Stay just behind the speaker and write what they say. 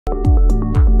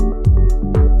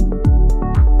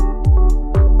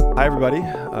Hi, everybody.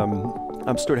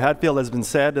 I'm Stuart Hadfield, as has been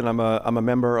said, and I'm a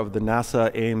member of the NASA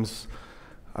Ames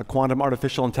Quantum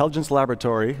Artificial Intelligence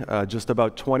Laboratory, just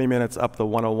about 20 minutes up the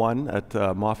 101 at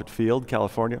Moffett Field,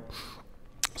 California.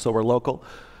 So we're local.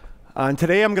 And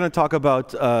today I'm going to talk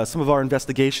about some of our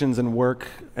investigations and work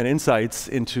and insights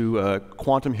into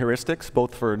quantum heuristics,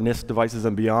 both for NIST devices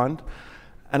and beyond.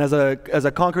 And as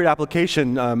a concrete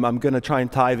application, I'm going to try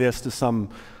and tie this to some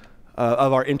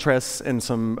of our interests and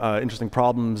some interesting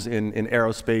problems in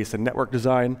aerospace and network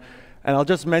design. And I'll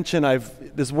just mention,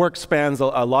 this work spans a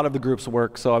lot of the group's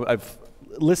work, so I've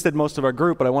listed most of our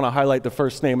group, but I want to highlight the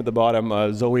first name at the bottom,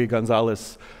 Zoe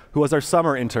Gonzalez, who was our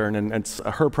summer intern, and it's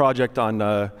her project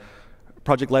on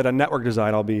project led on network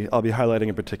design I'll be highlighting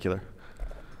in particular.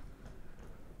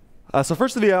 So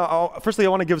firstly, I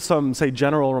want to give some,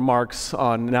 general remarks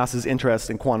on NASA's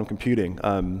interest in quantum computing.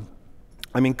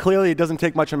 I mean, clearly it doesn't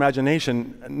take much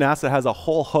imagination. NASA has a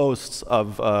whole host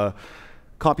of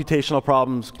computational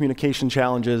problems, communication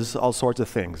challenges, all sorts of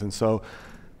things. And so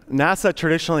NASA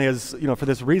traditionally has, for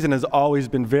this reason, has always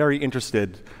been very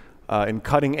interested in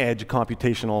cutting-edge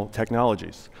computational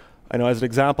technologies. I know, as an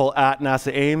example, at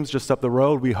NASA Ames, just up the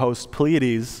road, we host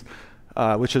Pleiades,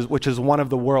 which is one of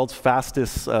the world's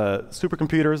fastest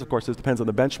supercomputers. Of course, it depends on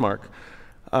the benchmark.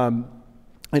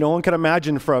 One can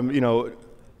imagine from,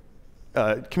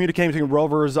 communicating between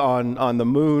rovers on the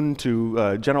moon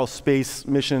to general space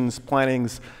missions,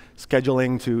 plannings,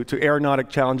 scheduling to aeronautic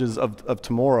challenges of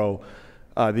tomorrow.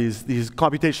 These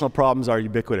computational problems are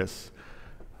ubiquitous.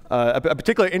 A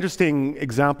particularly interesting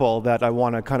example that I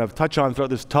want to kind of touch on throughout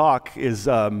this talk is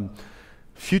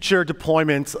future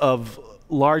deployments of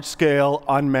large-scale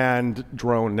unmanned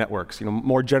drone networks,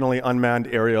 more generally unmanned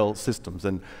aerial systems.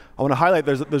 And I want to highlight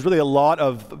there's really a lot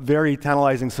of very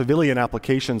tantalizing civilian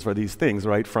applications for these things,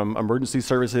 right? From emergency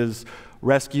services,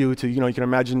 rescue to, you can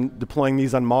imagine deploying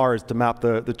these on Mars to map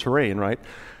the terrain, right?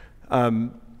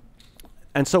 And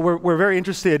so we're very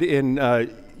interested in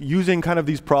using kind of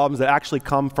these problems that actually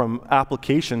come from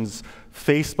applications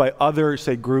faced by other,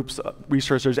 groups,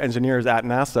 researchers, engineers at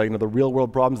NASA, the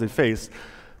real-world problems they face,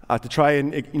 to try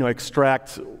and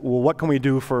extract, well, what can we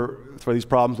do for these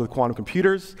problems with quantum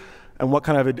computers, and what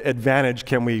kind of advantage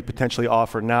can we potentially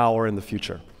offer now or in the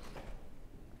future.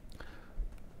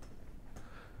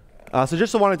 So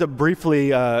just wanted to briefly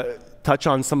touch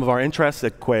on some of our interests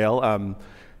at QuAIL.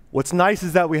 What's nice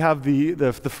is that we have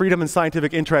the freedom and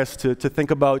scientific interest to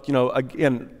think about,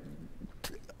 again,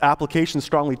 applications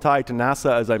strongly tied to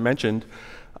NASA, as I mentioned,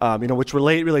 which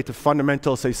relate to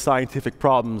fundamental, scientific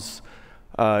problems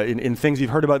in things you've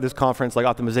heard about at this conference, like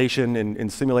optimization, in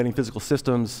simulating physical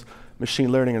systems,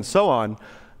 machine learning, and so on.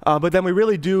 But then we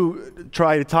really do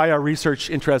try to tie our research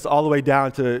interests all the way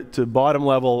down to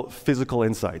bottom-level physical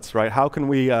insights, right? How can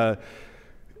we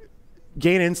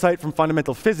gain insight from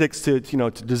fundamental physics to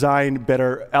design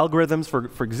better algorithms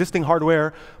for existing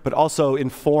hardware, but also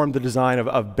inform the design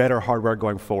of better hardware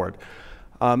going forward.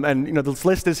 And this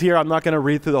list is here. I'm not going to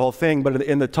read through the whole thing, but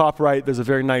in the top right, there's a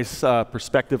very nice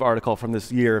perspective article from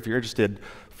this year, if you're interested,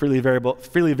 freely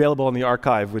available in the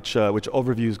archive, which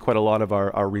overviews quite a lot of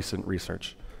our recent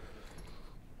research.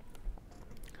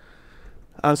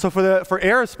 So for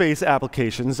aerospace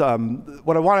applications,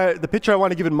 the picture I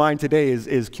want to give in mind today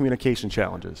is communication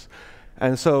challenges.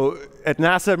 And so at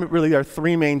NASA, really, there are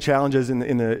three main challenges in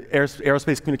the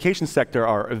aerospace communication sector: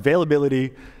 are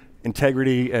availability,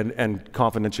 integrity, and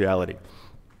confidentiality.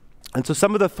 And so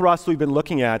some of the thrusts we've been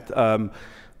looking at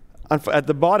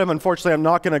the bottom, unfortunately, I'm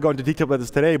not going to go into detail about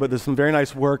this today, but there's some very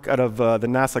nice work out of the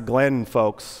NASA Glenn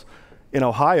folks in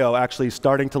Ohio, actually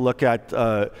starting to look at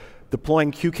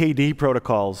deploying QKD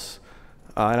protocols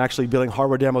and actually building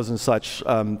hardware demos and such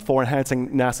for enhancing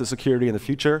NASA security in the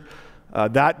future.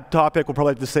 That topic will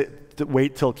probably have to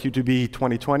wait till Q2B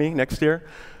 2020 next year.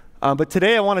 But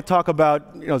today I want to talk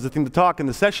about, as the thing to talk in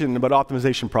the session, about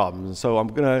optimization problems. And so I'm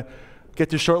going to get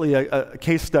to shortly a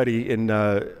case study in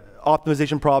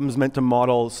optimization problems meant to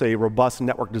model, robust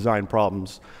network design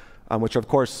problems, which are, of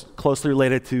course, closely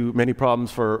related to many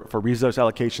problems for resource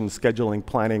allocation, scheduling,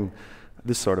 planning,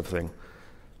 this sort of thing.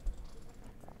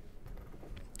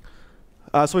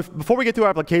 So before we get to our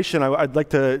application, I'd like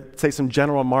to say some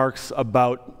general remarks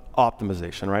about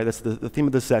optimization, right? That's the theme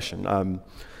of this session.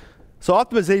 So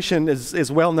optimization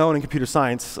is well known in computer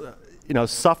science,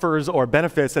 suffers or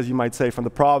benefits, as you might say, from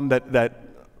the problem that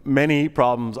many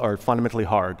problems are fundamentally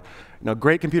hard.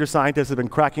 Great computer scientists have been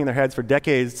cracking their heads for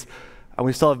decades, and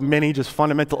we still have many just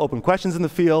fundamental open questions in the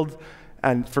field.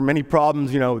 And for many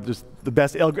problems, just the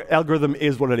best algorithm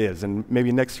is what it is, and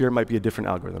maybe next year it might be a different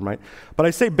algorithm, right? But I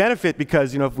say benefit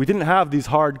because, if we didn't have these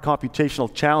hard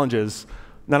computational challenges,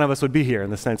 none of us would be here,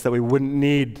 in the sense that we wouldn't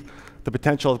need the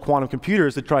potential of quantum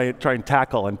computers to try and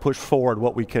tackle and push forward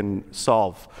what we can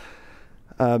solve.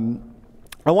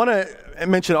 I want to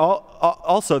mention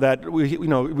also that we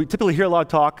typically hear a lot of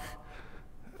talk,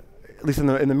 at least in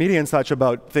the media and such,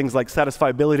 about things like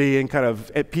satisfiability and kind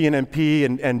of P&MP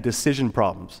and decision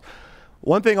problems.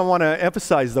 One thing I want to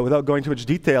emphasize, though, without going too much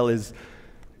detail, is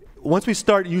once we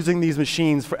start using these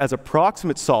machines as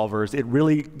approximate solvers, it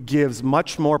really gives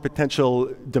much more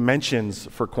potential dimensions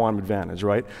for quantum advantage,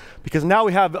 right? Because now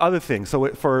we have other things.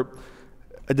 So for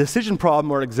a decision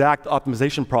problem or an exact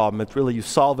optimization problem, it's really you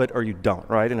solve it or you don't,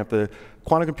 right? And if the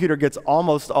quantum computer gets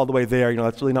almost all the way there,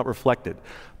 that's really not reflected.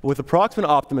 But with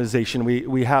approximate optimization,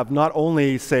 we have not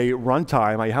only, say,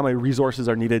 runtime, how many resources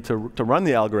are needed to run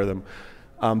the algorithm,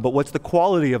 but what's the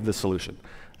quality of the solution?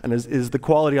 And is the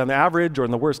quality on the average, or in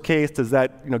the worst case, does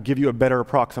that give you a better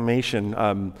approximation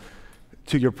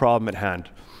to your problem at hand?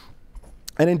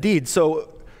 And indeed, so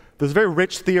there's a very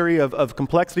rich theory of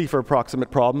complexity for approximate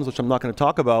problems, which I'm not going to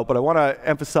talk about, but I want to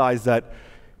emphasize that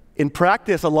in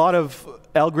practice, a lot of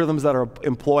algorithms that are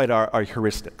employed are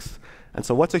heuristics. And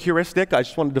so what's a heuristic? I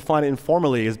just want to define it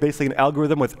informally, is basically an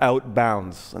algorithm without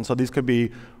bounds. And so these could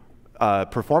be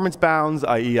performance bounds,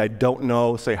 i.e. I don't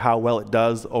know, say, how well it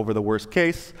does over the worst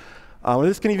case.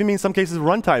 This can even mean, in some cases,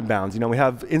 runtime bounds. We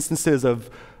have instances of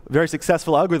very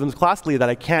successful algorithms classically that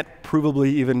I can't provably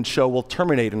even show will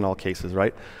terminate in all cases,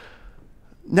 right?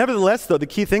 Nevertheless, though, the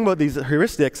key thing about these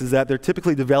heuristics is that they're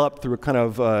typically developed through a kind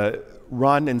of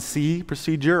run and see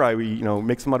procedure.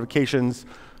 Make some modifications,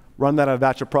 run that on a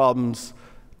batch of problems,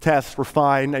 test,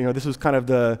 refine. This was kind of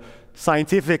the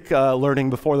scientific learning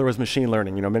before there was machine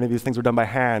learning. Many of these things were done by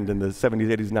hand in the 70s,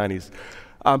 80s,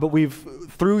 90s. But we've,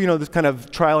 through this kind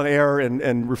of trial and error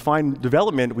and refined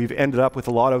development, we've ended up with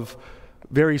a lot of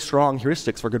very strong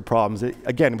heuristics for good problems,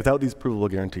 again, without these provable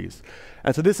guarantees.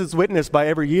 And so this is witnessed by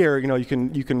every year. You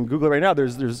can Google it right now.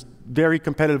 There's very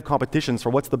competitive competitions for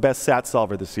what's the best SAT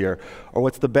solver this year, or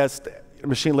what's the best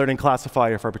machine learning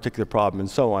classifier for a particular problem, and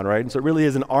so on, right? And so it really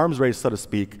is an arms race, so to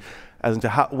speak, as into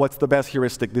what's the best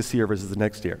heuristic this year versus the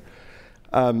next year.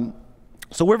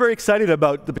 So we're very excited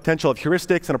about the potential of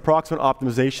heuristics and approximate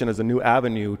optimization as a new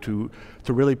avenue to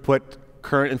really put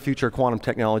current and future quantum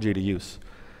technology to use.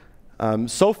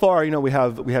 So far, we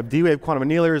have D-Wave quantum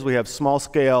annealers, we have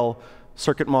small-scale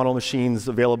circuit model machines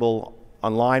available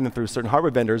online and through certain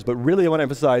hardware vendors, but really I want to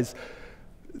emphasize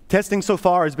testing so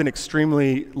far has been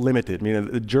extremely limited.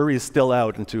 The jury is still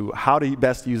out into how to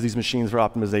best use these machines for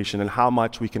optimization and how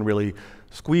much we can really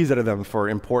squeeze out of them for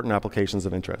important applications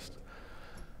of interest.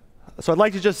 So I'd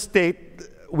like to just state,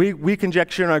 we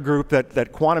conjecture in our group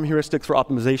that quantum heuristics for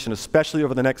optimization, especially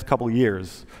over the next couple of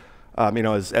years,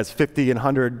 as 50 and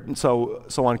 100 and so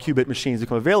on qubit machines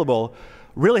become available,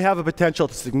 really have a potential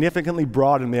to significantly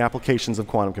broaden the applications of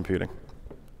quantum computing.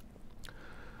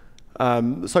 So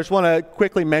I just want to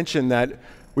quickly mention that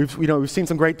we've seen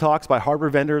some great talks by hardware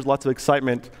vendors, lots of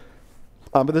excitement.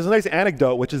 But there's a nice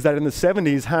anecdote, which is that in the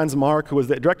 70s, Hans Mark, who was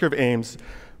the director of Ames,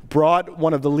 brought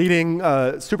one of the leading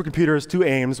supercomputers to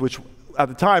Ames, which at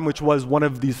the time, which was one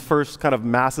of these first kind of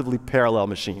massively parallel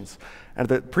machines.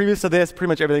 And previous to this, pretty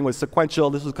much everything was sequential.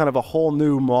 This was kind of a whole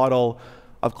new model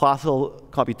of classical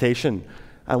computation.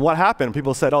 And what happened?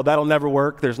 People said, oh, that'll never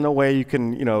work. There's no way you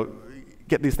can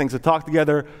get these things to talk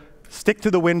together. Stick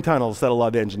to the wind tunnels, said a lot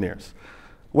of the engineers.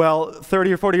 Well,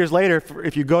 30 or 40 years later,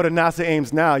 if you go to NASA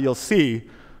Ames now, you'll see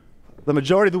the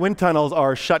majority of the wind tunnels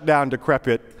are shut down,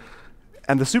 decrepit,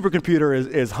 and the supercomputer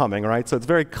is humming, right? So it's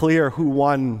very clear who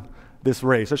won this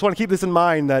race. I just want to keep this in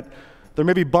mind, that there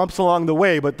may be bumps along the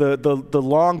way, but the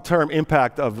long-term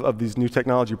impact of these new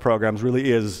technology programs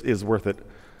really is worth it.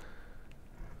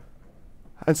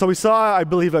 And so we saw, I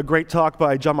believe, a great talk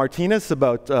by John Martinez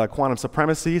about quantum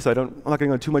supremacy. So I'm not going to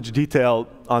go into too much detail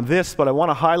on this, but I want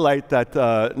to highlight that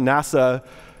NASA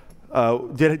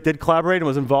did collaborate and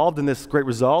was involved in this great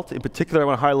result. In particular, I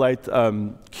want to highlight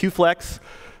QFlex,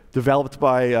 developed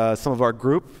by some of our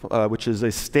group, which is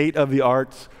a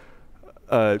state-of-the-art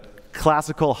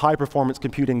classical high-performance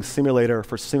computing simulator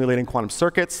for simulating quantum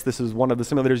circuits. This is one of the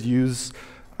simulators used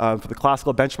for the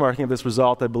classical benchmarking of this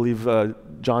result, I believe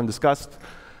John discussed.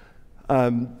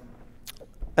 And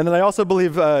then I also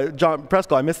believe John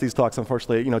Preskill, I missed these talks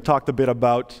unfortunately, talked a bit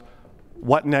about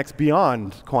what next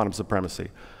beyond quantum supremacy.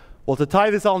 Well, to tie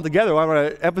this all together, what I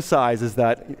want to emphasize is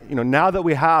that now that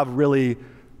we have really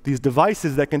these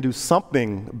devices that can do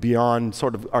something beyond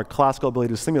sort of our classical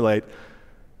ability to simulate,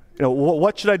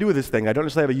 what should I do with this thing? I don't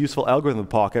necessarily have a useful algorithm in the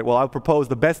pocket. Well, I would propose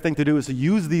the best thing to do is to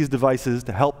use these devices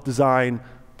to help design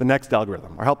the next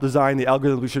algorithm, or help design the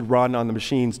algorithm we should run on the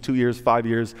machines 2 years, 5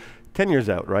 years, 10 years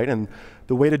out, right? And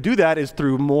the way to do that is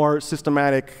through more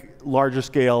systematic, larger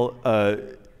scale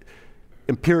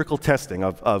empirical testing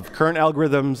of current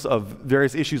algorithms, of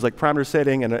various issues like parameter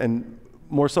setting, and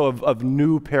more so of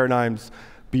new paradigms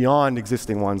beyond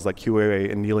existing ones like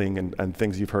QA annealing and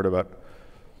things you've heard about.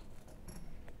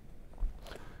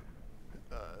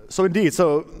 So indeed,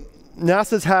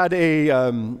 NASA's had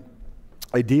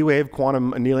a D-Wave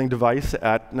quantum annealing device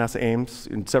at NASA Ames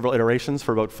in several iterations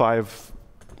for about 5,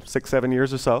 6, 7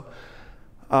 years or so.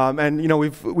 And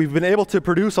we've been able to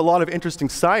produce a lot of interesting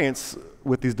science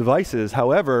with these devices.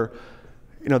 However,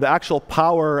 the actual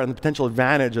power and the potential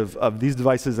advantage of these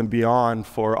devices and beyond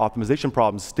for optimization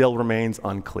problems still remains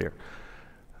unclear.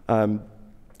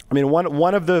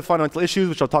 One of the fundamental issues,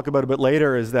 which I'll talk about a bit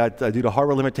later, is that due to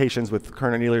hardware limitations with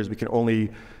current annealers, we can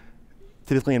only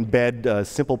typically embed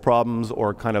simple problems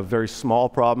or kind of very small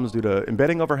problems due to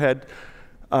embedding overhead.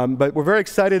 But we're very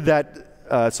excited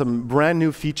that some brand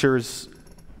new features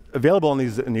available on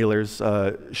these annealers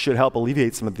should help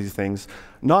alleviate some of these things.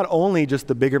 Not only just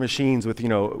the bigger machines with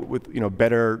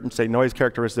better, say, noise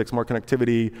characteristics, more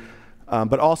connectivity,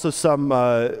 but also some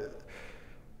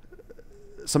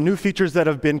new features that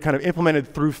have been kind of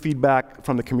implemented through feedback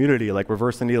from the community, like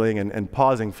reverse annealing and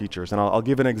pausing features. And I'll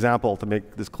give an example to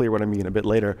make this clear what I mean a bit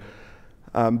later.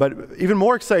 But even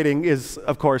more exciting is,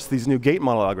 of course, these new gate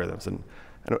model algorithms. And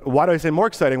why do I say more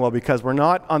exciting? Well, because we're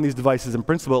not on these devices, in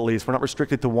principle at least, we're not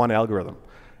restricted to one algorithm.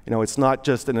 It's not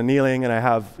just an annealing and I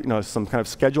have some kind of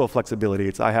schedule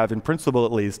flexibility. I have, in principle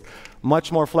at least,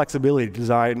 much more flexibility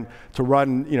designed to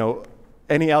run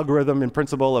any algorithm in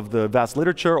principle of the vast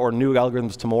literature or new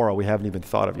algorithms tomorrow we haven't even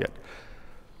thought of yet.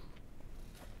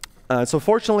 So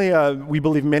fortunately, we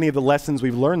believe many of the lessons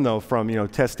we've learned, though, from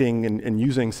testing and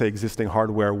using, say, existing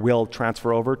hardware will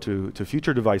transfer over to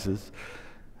future devices.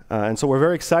 And so we're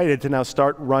very excited to now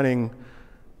start running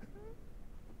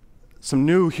some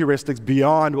new heuristics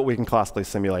beyond what we can classically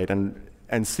simulate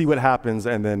and see what happens,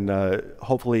 and then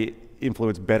hopefully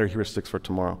influence better heuristics for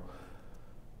tomorrow.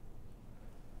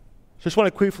 Just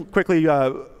want to quickly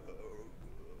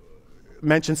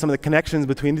mention some of the connections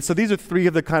between these. So these are three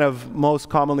of the kind of most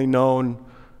commonly known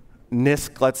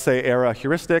NISQ, let's say, era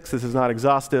heuristics. This is not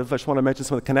exhaustive. I just want to mention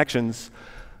some of the connections.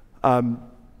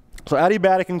 So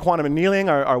adiabatic and quantum annealing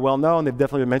are well known. They've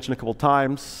definitely been mentioned a couple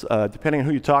times. Depending on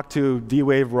who you talk to,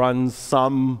 D-Wave runs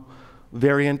some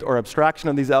variant or abstraction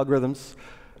of these algorithms.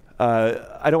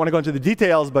 I don't want to go into the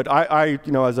details, but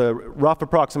as a rough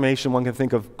approximation, one can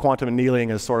think of quantum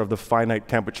annealing as sort of the finite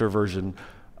temperature version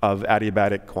of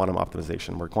adiabatic quantum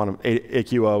optimization, where quantum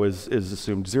AQO is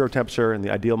assumed zero temperature in the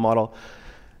ideal model.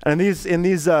 And these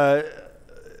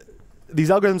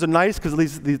algorithms are nice because at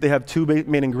least they have two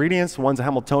main ingredients. One's a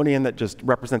Hamiltonian that just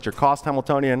represents your cost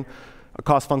Hamiltonian, a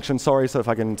cost function, sorry. So if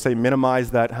I can, say,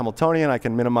 minimize that Hamiltonian, I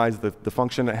can minimize the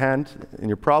function at hand in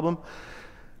your problem.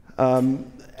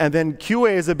 And then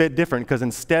QA is a bit different because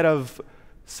instead of,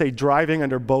 say, driving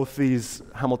under both these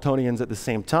Hamiltonians at the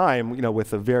same time,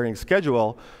 with a varying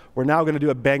schedule, we're now going to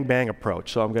do a bang-bang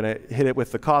approach. So I'm going to hit it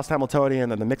with the cost Hamiltonian,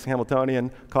 then the mixing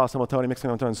Hamiltonian, cost Hamiltonian, mixing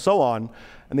Hamiltonian, and so on.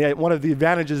 And one of the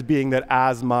advantages being that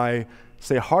as my,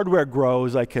 say, hardware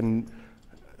grows, I can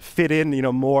fit in,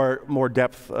 more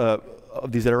depth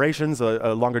of these iterations,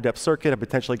 a longer depth circuit, and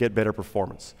potentially get better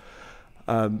performance.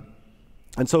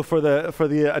 And so for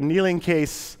the annealing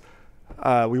case,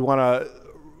 we want to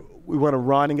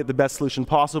run and get the best solution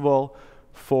possible.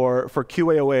 For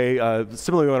QAOA,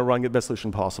 similarly, we want to run and get the best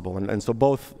solution possible. And so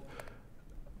both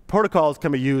protocols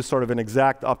can be used sort of in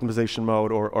exact optimization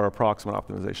mode or approximate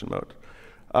optimization mode.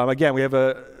 Again, we have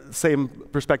a same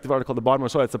perspective article at the bottom.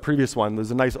 So that's the previous one.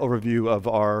 There's a nice overview of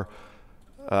our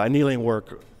annealing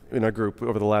work in our group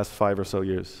over the last 5 or so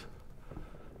years.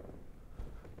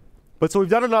 But so we've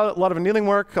done a lot of annealing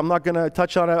work. I'm not going to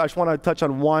touch on it. I just want to touch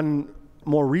on one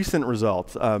more recent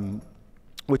result,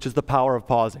 which is the power of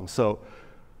pausing. So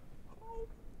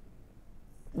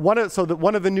one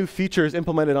of the new features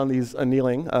implemented on these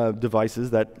annealing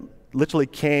devices that literally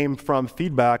came from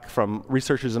feedback from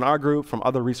researchers in our group, from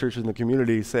other researchers in the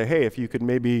community, say, hey, if you could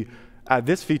maybe add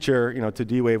this feature, to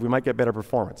D-Wave, we might get better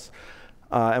performance.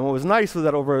 And what was nice was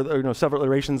that over several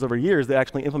iterations over years, they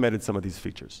actually implemented some of these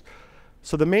features.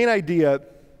 So the main idea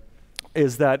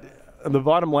is that on the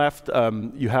bottom left,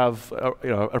 you have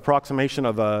an approximation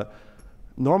of a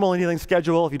normal annealing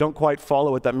schedule. If you don't quite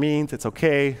follow what that means, it's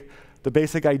okay. The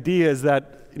basic idea is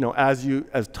that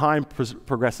as time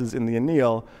progresses in the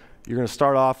anneal, you're going to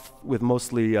start off with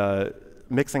mostly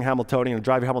mixing Hamiltonian and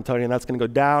driving Hamiltonian. That's going to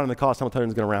go down, and the cost Hamiltonian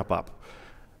is going to ramp up.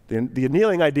 The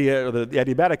annealing idea, or the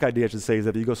adiabatic idea, I should say, is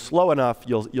that if you go slow enough,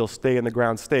 you'll stay in the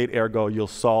ground state. Ergo, you'll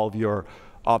solve your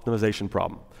optimization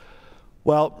problem.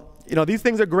 Well, these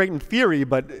things are great in theory,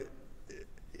 but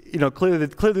clearly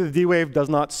the D-Wave does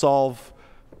not solve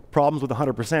problems with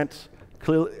 100%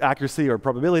 accuracy or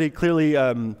probability. Clearly,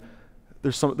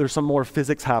 there's some more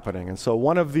physics happening. And so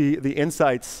one of the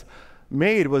insights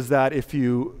made was that if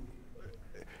you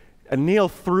anneal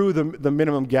through the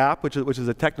minimum gap, which is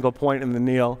a technical point in the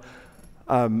anneal,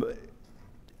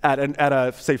 at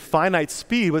a say finite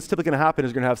speed, what's typically going to happen is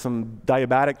you're going to have some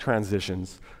diabatic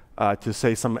transitions to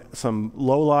say some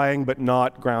low-lying but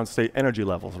not ground state energy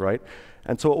levels, right?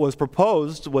 And so what was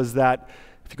proposed was that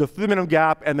if you go through the minimum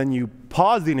gap and then you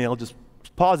pause the anneal, just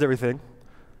pause everything,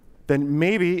 then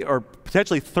maybe or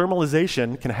potentially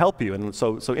thermalization can help you. And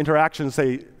so interactions,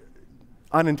 say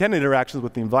unintended interactions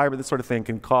with the environment, this sort of thing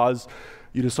can cause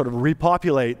you to sort of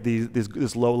repopulate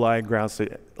this low-lying ground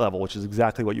state level, which is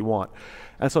exactly what you want.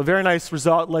 And so a very nice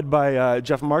result led by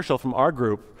Jeff Marshall from our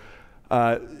group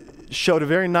showed a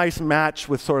very nice match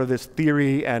with sort of this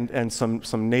theory and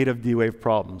some native D-Wave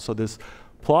problems. So this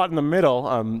plot in the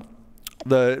middle,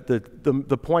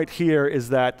 the point here is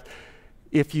that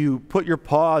if you put your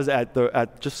pause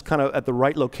at just kind of at the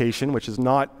right location, which is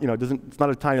not, it's not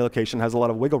a tiny location, has a lot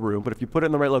of wiggle room, but if you put it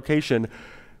in the right location,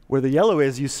 where the yellow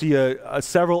is, you see a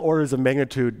several orders of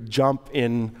magnitude jump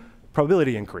in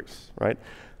probability increase, right?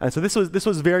 And so this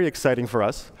was very exciting for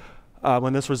us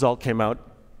when this result came out.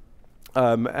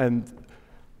 And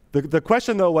the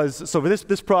question though was, so for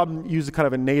this problem used kind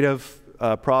of a native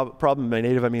problem. By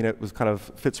native, I mean it was kind of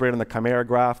fits right on the Chimera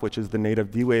graph, which is the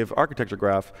native D-Wave architecture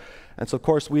graph. And so of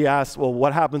course we asked, well,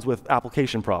 what happens with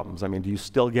application problems? I mean, do you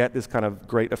still get this kind of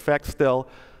great effect still?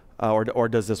 Or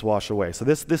does this wash away? So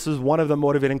this is one of the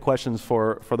motivating questions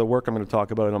for the work I'm going to talk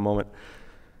about in a moment.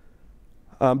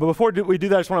 But before we do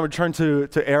that, I just want to return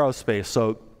to aerospace.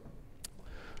 So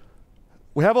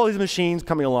we have all these machines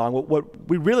coming along. What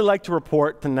we really like to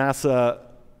report to NASA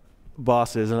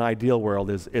bosses in an ideal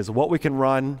world is what we can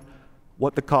run,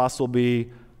 what the cost will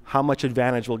be, how much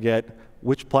advantage we'll get,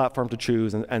 which platform to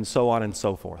choose, and so on and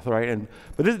so forth, right?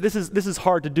 But this is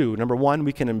hard to do. Number one,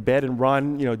 we can embed and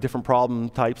run different problem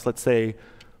types, let's say,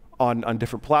 on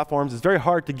different platforms. It's very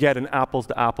hard to get an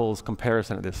apples-to-apples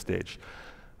comparison at this stage.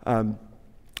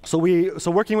 So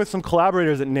working with some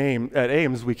collaborators at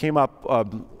Ames, we came up,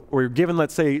 we were given,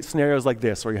 let's say, scenarios like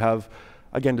this, where you have,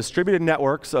 again, distributed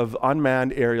networks of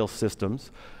unmanned aerial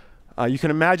systems. You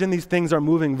can imagine these things are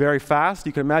moving very fast.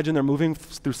 You can imagine they're moving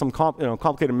through some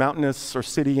complicated mountainous or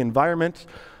city environment.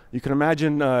 You can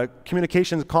imagine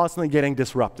communications constantly getting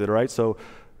disrupted, right? So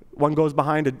one goes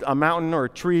behind a mountain or a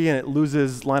tree and it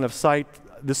loses line of sight,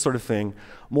 this sort of thing.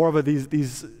 More of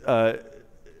these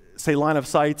say, line of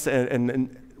sights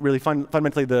and really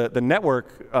fundamentally the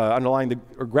network underlying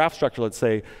or graph structure, let's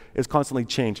say, is constantly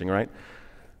changing, right?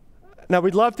 Now,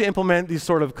 we'd love to implement these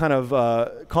sort of kind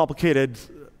of complicated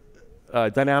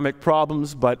dynamic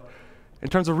problems, but in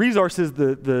terms of resources,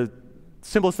 the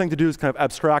simplest thing to do is kind of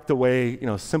abstract away,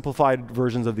 simplified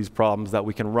versions of these problems that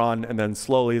we can run, and then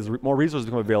slowly, as more resources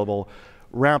become available,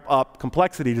 ramp up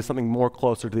complexity to something more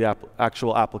closer to the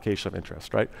actual application of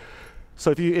interest, right?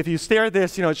 So if you stare at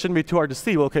this, it shouldn't be too hard to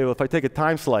see. Well, okay, well, if I take a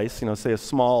time slice, say a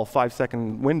small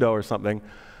 5-second window or something,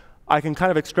 I can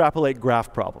kind of extrapolate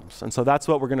graph problems. And so that's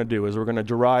what we're going to do, is we're going to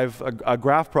derive a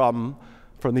graph problem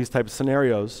from these types of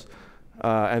scenarios,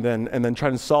 and then try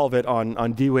to solve it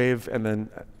on D-Wave and then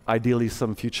ideally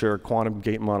some future quantum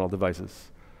gate model devices.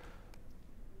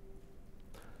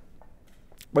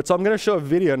 But so I'm going to show a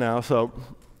video now. So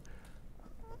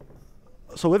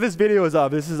what this video is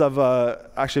of,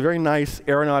 actually a very nice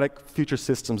aeronautic future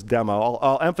systems demo.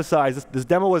 I'll emphasize this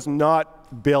demo was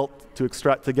not built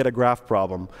to get a graph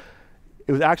problem.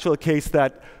 It was actually a case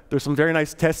that there's some very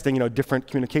nice testing, different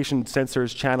communication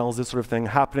sensors, channels, this sort of thing,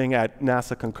 happening at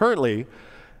NASA concurrently.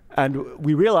 And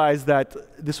we realized that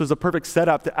this was a perfect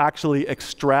setup to actually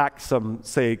extract some,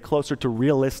 say, closer to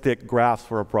realistic graphs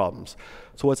for our problems.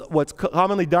 So what's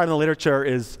commonly done in the literature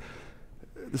is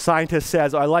the scientist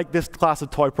says, I like this class of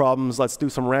toy problems, let's do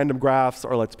some random graphs,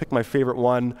 or let's pick my favorite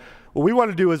one. What we want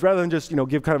to do is, rather than just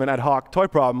give kind of an ad hoc toy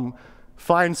problem,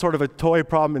 find sort of a toy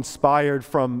problem inspired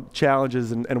from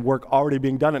challenges and work already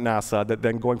being done at NASA that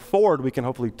then going forward we can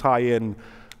hopefully tie in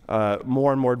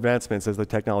more and more advancements as the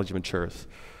technology matures.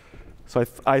 So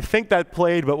I think that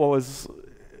played, but what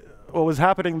was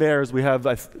happening there is we have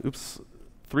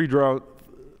three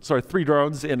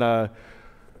drones in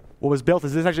what was built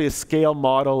is this actually a scale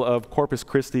model of Corpus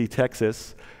Christi,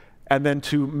 Texas. And then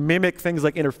to mimic things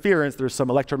like interference, there's some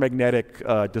electromagnetic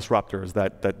disruptors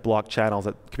that block channels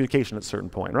at communication at a certain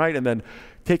point, right? And then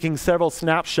taking several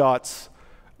snapshots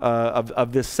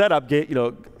of this setup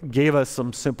gave us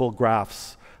some simple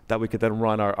graphs that we could then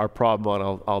run our problem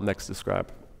on. I'll next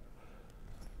describe.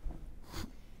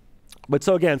 But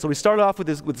so again, we started off with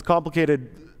this complicated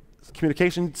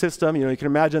communication system. You can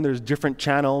imagine there's different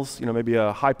channels. Maybe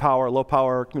a high power, low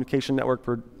power communication network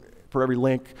for every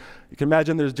link. You can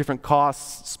imagine there's different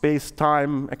costs, space,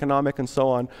 time, economic, and so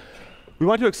on. We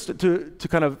want to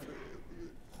kind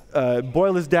of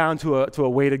boil this down to a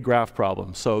weighted graph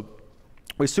problem. So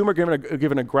we assume we're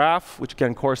given a graph, which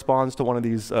again corresponds to one of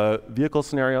these vehicle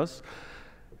scenarios,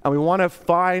 and we want to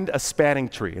find a spanning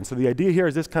tree. And so the idea here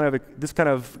is this kind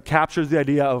of captures the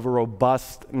idea of a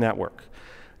robust network.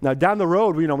 Now down the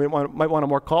road, we might want a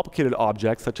more complicated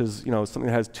object, such as something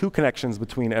that has two connections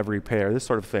between every pair, this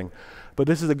sort of thing. But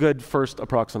this is a good first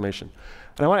approximation.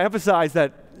 And I want to emphasize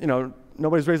that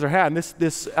nobody's raised their hand.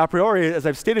 This a priori, as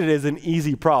I've stated, is an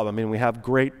easy problem. I mean, we have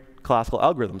great classical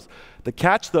algorithms. The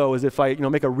catch, though, is if I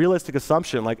make a realistic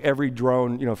assumption, like every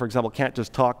drone, for example, can't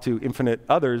just talk to infinite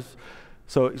others.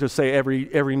 So just say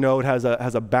every node has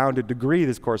a bounded degree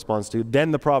this corresponds to,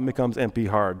 then the problem becomes NP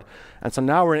hard. And so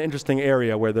now we're in an interesting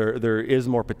area where there is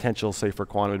more potential, say, for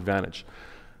quantum advantage.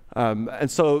 And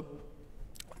so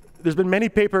there's been many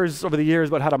papers over the years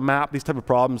about how to map these type of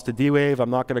problems to D-Wave.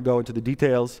 I'm not going to go into the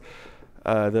details.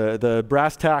 The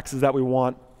brass tacks is that we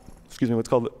want, what's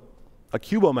called a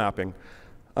cubo mapping.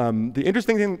 The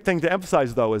interesting thing to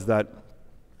emphasize, though, is that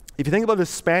if you think about this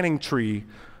spanning tree,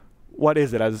 what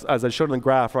is it? As I showed in the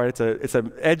graph, right? It's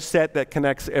an edge set that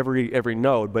connects every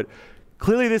node. But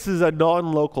clearly, this is a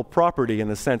non-local property in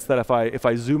the sense that if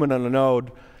I zoom in on a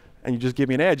node and you just give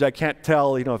me an edge, I can't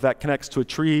tell if that connects to a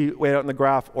tree way out in the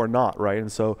graph or not, right?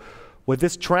 And so what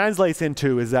this translates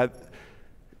into is that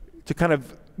to kind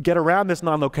of get around this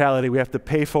non-locality, we have to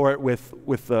pay for it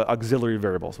with auxiliary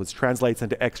variables, which translates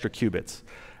into extra qubits.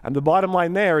 And the bottom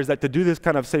line there is that to do this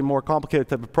kind of, say, more complicated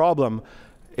type of problem,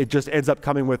 it just ends up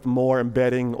coming with more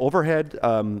embedding overhead,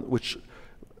 which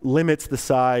limits the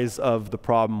size of the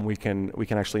problem we can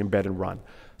actually embed and run.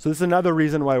 So this is another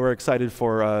reason why we're excited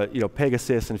for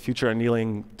Pegasus and future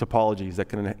annealing topologies that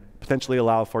can potentially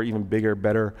allow for even bigger,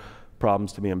 better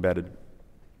problems to be embedded.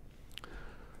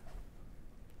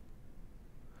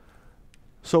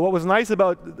 So what was nice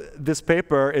about this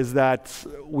paper is that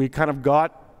we kind of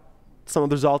got some of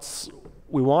the results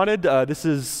we wanted. This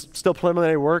is still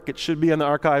preliminary work. It should be in the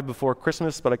archive before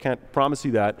Christmas, but I can't promise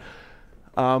you that.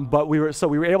 But we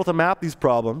were able to map these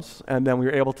problems, and then we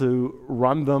were able to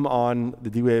run them on the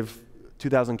D-Wave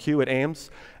 2000Q at Ames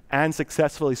and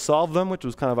successfully solve them, which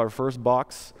was kind of our first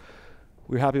box.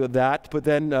 We were happy with that. But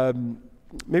then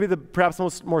maybe perhaps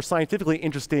the more scientifically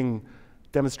interesting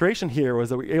demonstration here was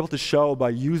that we were able to show by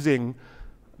using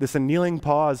this annealing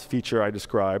pause feature I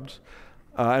described,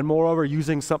 and moreover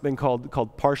using something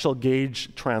called partial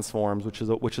gauge transforms, which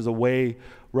is a way,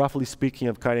 roughly speaking,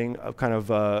 of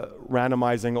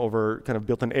randomizing over kind of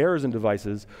built-in errors in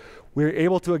devices. We were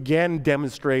able to again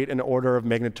demonstrate an order of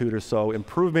magnitude or so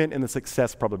improvement in the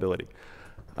success probability.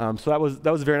 So that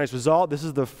was a very nice result. This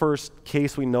is the first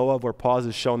case we know of where pause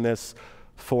has shown this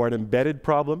for an embedded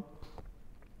problem.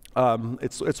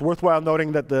 It's worthwhile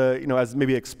noting that as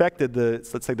maybe expected,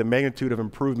 let's say the magnitude of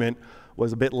improvement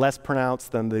was a bit less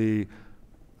pronounced than the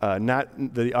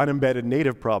unembedded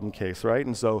native problem case, right?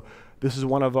 And so this is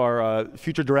one of our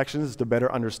future directions, is to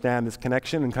better understand this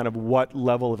connection and kind of what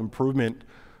level of improvement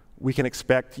we can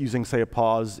expect using, say, a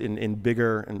pause in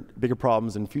bigger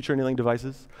problems in future annealing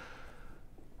devices.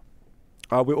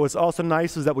 What's also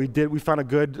nice is that we found a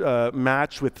good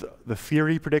match with the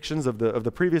theory predictions of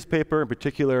the previous paper. In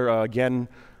particular, again,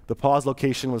 the pause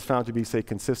location was found to be, say,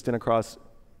 consistent across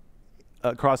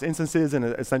instances and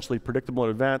essentially predictable in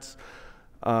advance.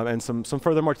 And some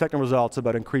further more technical results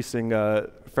about increasing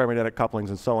ferromagnetic couplings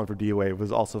and so on for D-Wave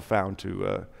was also found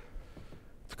to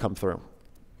come through.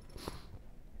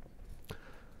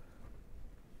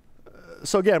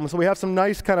 So again, we have some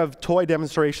nice kind of toy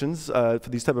demonstrations for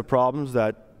these type of problems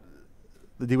that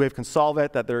the D-Wave can solve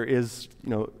it, that there is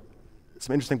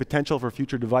some interesting potential for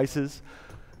future devices.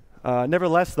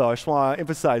 Nevertheless, though, I just want to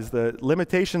emphasize the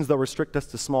limitations that restrict us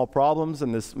to small problems,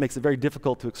 and this makes it very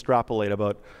difficult to extrapolate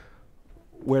about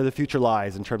where the future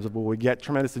lies in terms of will we get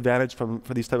tremendous advantage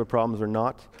for these type of problems or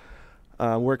not.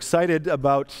 We're excited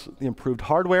about the improved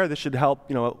hardware. This should help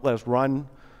let us run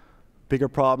bigger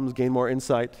problems, gain more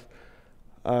insight.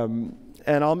 And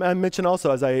I'll mention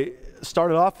also, as I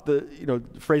started off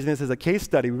phrasing this as a case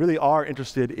study, we really are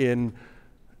interested in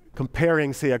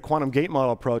comparing, say, a quantum gate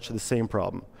model approach to the same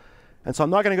problem. And so I'm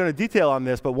not going to go into detail on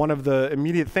this, but one of the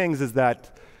immediate things is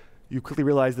that you quickly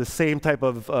realize the same type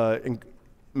of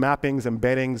mappings,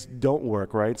 embeddings don't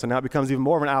work, right? So now it becomes even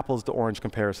more of an apples to orange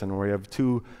comparison, where you have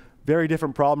two very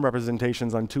different problem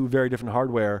representations on two very different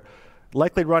hardware,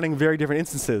 likely running very different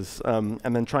instances, and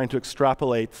then trying to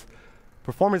extrapolate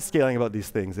performance scaling about these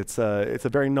things. It's a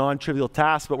very non-trivial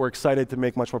task, but we're excited to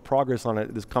make much more progress on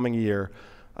it this coming year,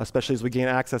 especially as we gain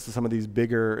access to some of these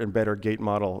bigger and better gate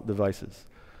model devices.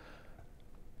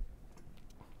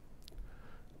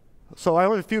 So I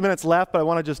only have a few minutes left, but I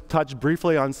want to just touch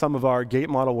briefly on some of our gate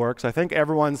model works. I think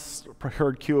everyone's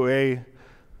heard QA a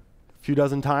few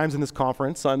dozen times in this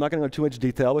conference, so I'm not going to go into too much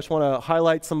detail. I just want to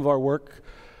highlight some of our work,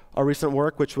 our recent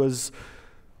work, which was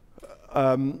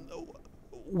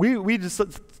we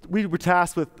were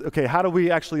tasked with, okay, how do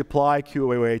we actually apply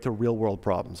QA to real-world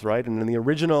problems, right? And in the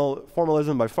original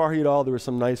formalism by Farhi et al., there were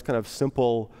some nice kind of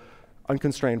simple,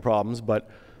 unconstrained problems, but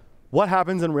what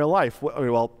happens in real life?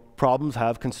 Well, problems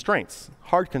have constraints,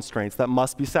 hard constraints that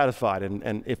must be satisfied,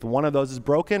 and if one of those is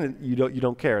broken, you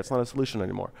don't care. It's not a solution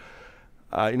anymore.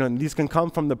 And these can come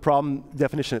from the problem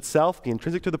definition itself, the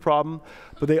intrinsic to the problem,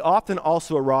 but they often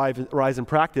also arise in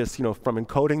practice, from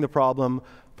encoding the problem,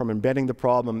 from embedding the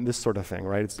problem, this sort of thing,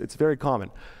 right? It's very common.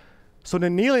 So in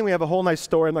annealing, we have a whole nice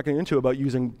story I'm not getting into about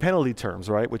using penalty terms,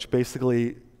 right? Which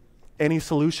basically, any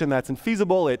solution that's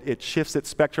infeasible, it shifts its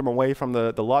spectrum away from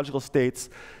the logical states.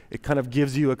 It kind of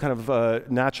gives you a kind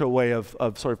of natural way of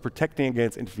sort of protecting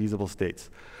against infeasible states.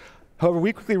 However,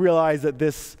 we quickly realized that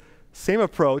this same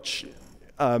approach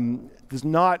is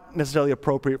not necessarily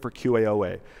appropriate for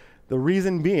QAOA. The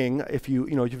reason being, if you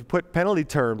put penalty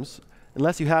terms,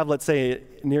 unless you have, let's say,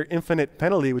 a near infinite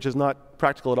penalty, which is not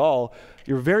practical at all,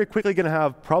 you're very quickly going to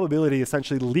have probability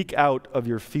essentially leak out of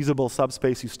your feasible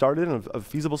subspace you started in, of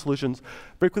feasible solutions,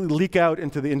 very quickly leak out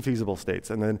into the infeasible states.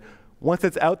 And then once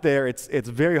it's out there, it's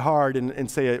very hard,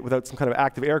 and say without some kind of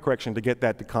active error correction, to get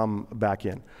that to come back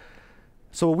in.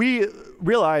 So what we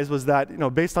realized was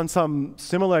that, based on some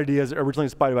similar ideas originally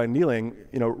inspired by annealing,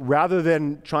 rather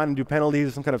than trying to do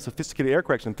penalties, some kind of sophisticated error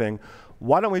correction thing,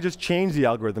 why don't we just change the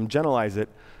algorithm, generalize it,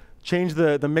 change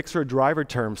the mixer driver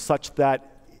term such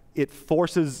that it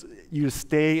forces you to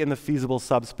stay in the feasible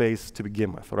subspace to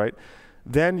begin with, right?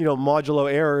 Then,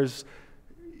 modulo errors,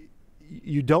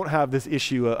 you don't have this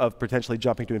issue of potentially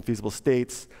jumping to infeasible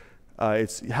states.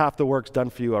 It's half the work's done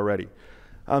for you already.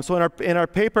 So in our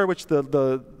paper, which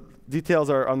the details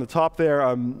are on the top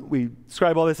there, we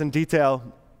describe all this in detail.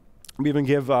 We even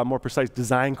give more precise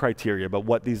design criteria about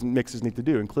what these mixers need to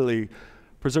do, and clearly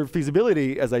preserve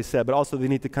feasibility, as I said, but also they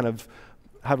need to kind of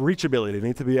have reachability. They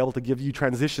need to be able to give you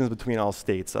transitions between all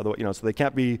states. Otherwise, so they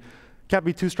can't be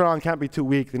too strong, can't be too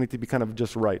weak. They need to be kind of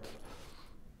just right.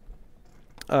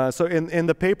 So in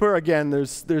the paper, again,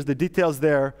 there's the details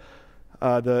there.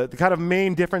 The kind of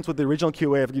main difference with the original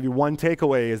QA, if I give you one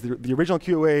takeaway, is the original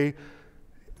QA,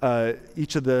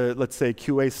 each of the, let's say,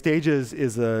 QA stages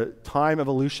is a time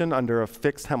evolution under a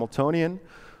fixed Hamiltonian.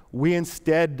 We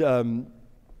instead,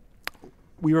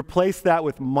 we replaced that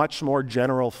with much more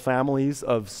general families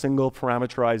of single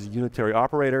parameterized unitary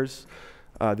operators.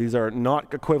 These are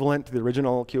not equivalent to the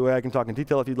original QA. I can talk in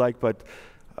detail if you'd like, but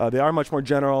they are much more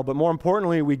general. But more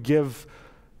importantly, we give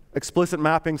explicit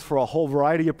mappings for a whole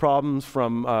variety of problems,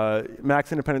 from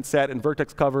max independent set and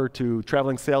vertex cover to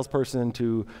traveling salesperson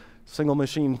to single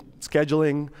machine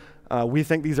scheduling. We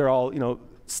think these are all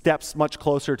steps much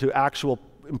closer to actual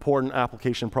important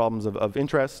application problems of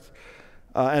interest.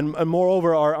 And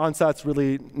moreover, our ansatz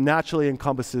really naturally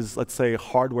encompasses, let's say,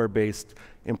 hardware-based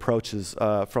approaches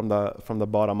from the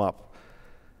bottom up.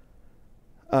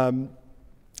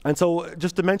 And so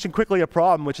just to mention quickly a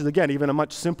problem, which is, again, even a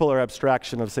much simpler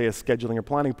abstraction of, say, a scheduling or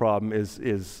planning problem,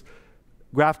 is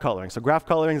graph coloring. So graph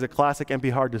coloring is a classic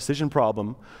NP-hard decision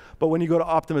problem. But when you go to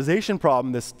optimization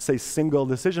problem, this, say, single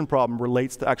decision problem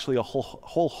relates to actually a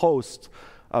whole host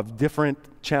of different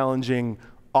challenging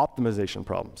optimization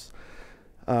problems.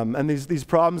 And these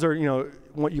problems are,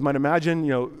 what you might imagine,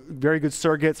 very good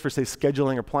surrogates for, say,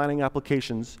 scheduling or planning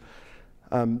applications.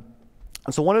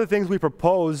 And so one of the things we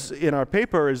propose in our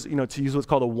paper is, to use what's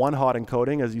called a one-hot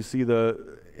encoding, as you see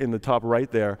in the top right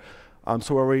there.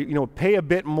 So where we, pay a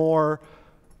bit more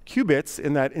qubits,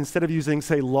 in that instead of using,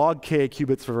 say, log k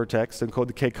qubits for vertex to encode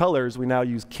the k colors, we now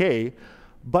use k.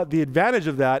 But the advantage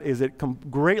of that is it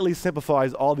greatly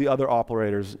simplifies all the other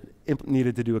operators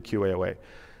needed to do a QAOA.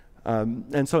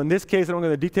 And so in this case, I don't go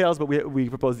into the details, but we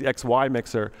propose the XY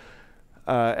mixer.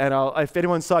 And if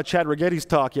anyone saw Chad Righetti's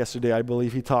talk yesterday, I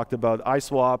believe he talked about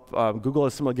iSwap. Google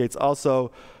has similar gates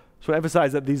also. So I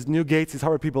emphasize that these new gates, these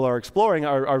hardware people are exploring,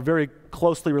 are very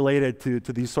closely related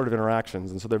to these sort of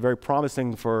interactions. And so they're very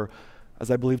promising for, as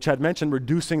I believe Chad mentioned,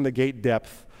 reducing the gate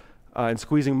depth and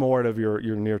squeezing more out of your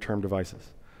near-term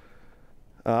devices.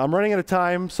 I'm running out of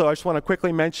time, so I just want to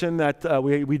quickly mention that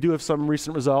we do have some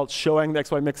recent results showing the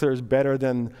XY mixer is better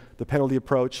than the penalty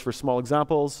approach for small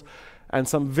examples. And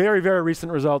some very, very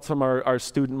recent results from our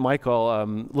student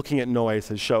Michael looking at noise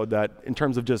has showed that in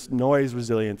terms of just noise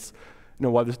resilience,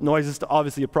 while noise is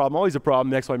obviously a problem, always a problem,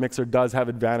 the XY mixer does have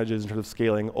advantages in terms of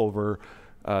scaling over,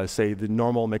 say, the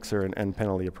normal mixer and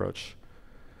penalty approach.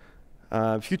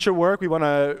 Future work, we want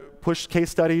to push case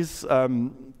studies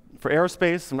for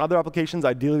aerospace and other applications.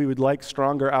 Ideally, we would like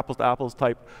stronger apples-to-apples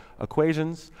type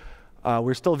equations.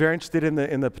 We're still very interested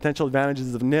in the potential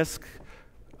advantages of NISC,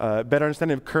 better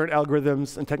understanding of current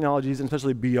algorithms and technologies, and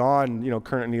especially beyond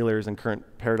current annealers and current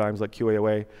paradigms like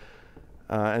QAOA.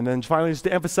 And then finally, just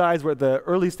to emphasize, we're at the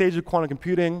early stage of quantum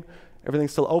computing.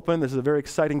 Everything's still open. This is a very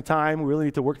exciting time. We really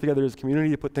need to work together as a community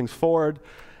to put things forward.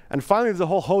 And finally, there's a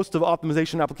whole host of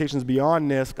optimization applications beyond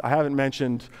NISC I haven't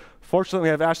mentioned. Fortunately, we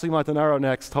have Ashley Montanaro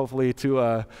next, hopefully,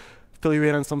 to fill you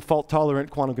in on some fault-tolerant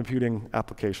quantum computing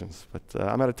applications. But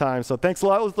I'm out of time, so thanks a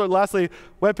lot. Lastly,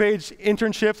 webpage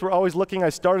internships. We're always looking. I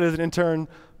started as an intern.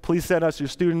 Please send us your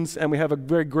students. And we have a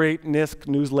very great NISC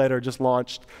newsletter just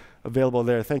launched, available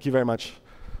there. Thank you very much.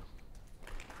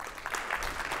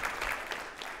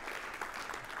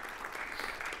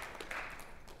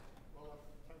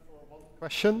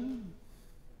 Question?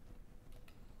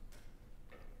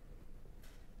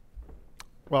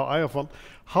 Well, I have one.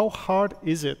 How hard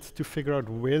is it to figure out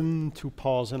when to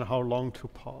pause and how long to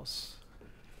pause?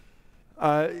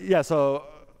 Yeah, so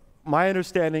my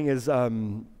understanding is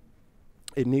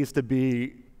it needs to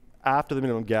be after the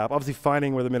minimum gap. Obviously,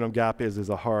 finding where the minimum gap is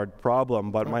a hard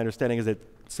problem, but my understanding is that,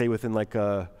 say, within like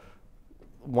 1%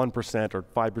 or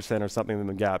 5% or something in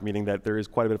the gap, meaning that there is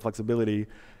quite a bit of flexibility.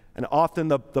 And often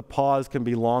the pause can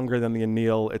be longer than the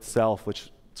anneal itself,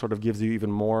 which sort of gives you even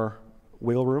more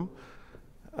wiggle room.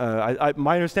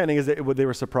 My understanding is that they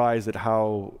were surprised at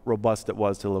how robust it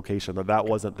was to location, but that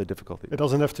wasn't the difficulty. It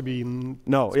doesn't have to be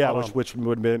no, yeah, which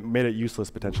would have made it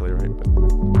useless potentially, right?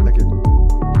 But, thank you.